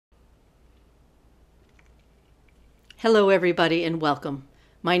Hello everybody and welcome.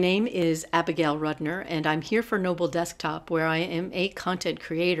 My name is Abigail Rudner and I'm here for Noble Desktop, where I am a content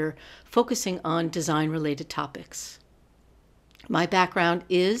creator focusing on design-related topics. My background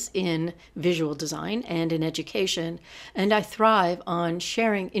is in visual design and in education, and I thrive on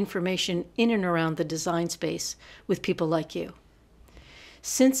sharing information in and around the design space with people like you.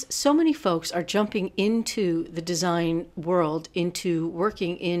 Since so many folks are jumping into the design world, into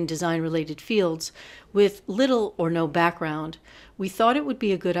working in design-related fields with little or no background, we thought it would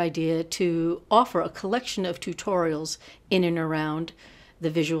be a good idea to offer a collection of tutorials in and around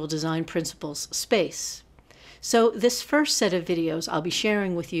the visual design principles space. So this first set of videos I'll be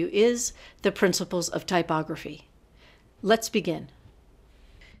sharing with you is the principles of typography. Let's begin.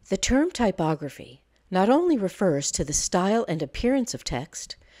 The term typography not only refers to the style and appearance of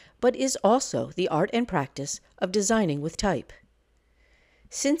text, but is also the art and practice of designing with type.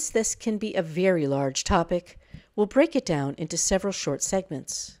 Since this can be a very large topic, we'll break it down into several short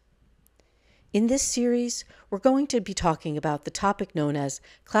segments. In this series, we're going to be talking about the topic known as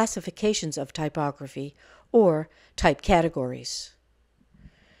classifications of typography, or type categories.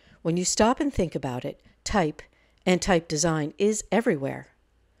 When you stop and think about it, type and type design is everywhere.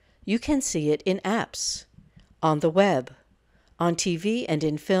 You can see it in apps, on the web, on TV and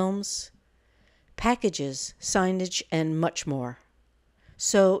in films, packages, signage, and much more.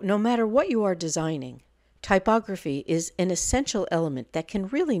 So no matter what you are designing, typography is an essential element that can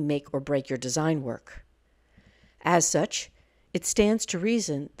really make or break your design work. As such, it stands to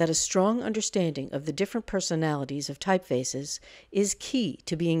reason that a strong understanding of the different personalities of typefaces is key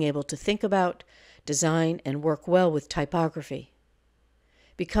to being able to think about, design, and work well with typography.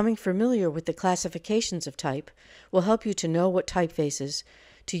 Becoming familiar with the classifications of type will help you to know what typefaces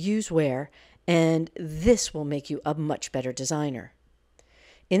to use where, and this will make you a much better designer.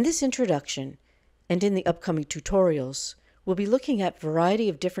 In this introduction, and in the upcoming tutorials, we'll be looking at a variety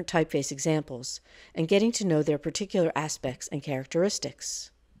of different typeface examples and getting to know their particular aspects and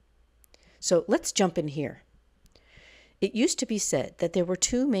characteristics. So let's jump in here. It used to be said that there were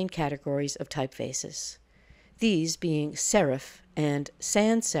two main categories of typefaces, these being serif and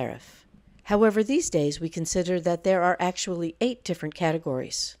sans serif. However, these days we consider that there are actually 8 different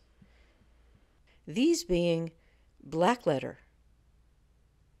categories. These being black letter,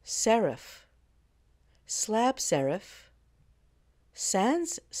 serif, slab serif,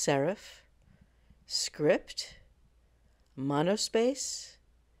 sans serif, script, monospace,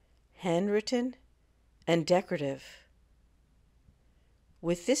 handwritten, and decorative.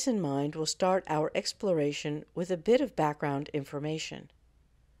 With this in mind, we'll start our exploration with a bit of background information.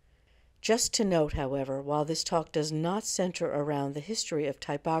 Just to note, however, while this talk does not center around the history of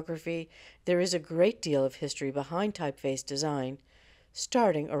typography, there is a great deal of history behind typeface design,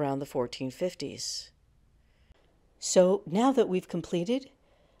 starting around the 1450s. So now that we've completed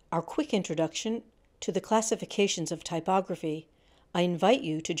our quick introduction to the classifications of typography, I invite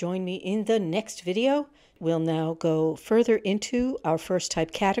you to join me in the next video. We'll now go further into our first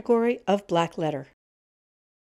type category of black letter.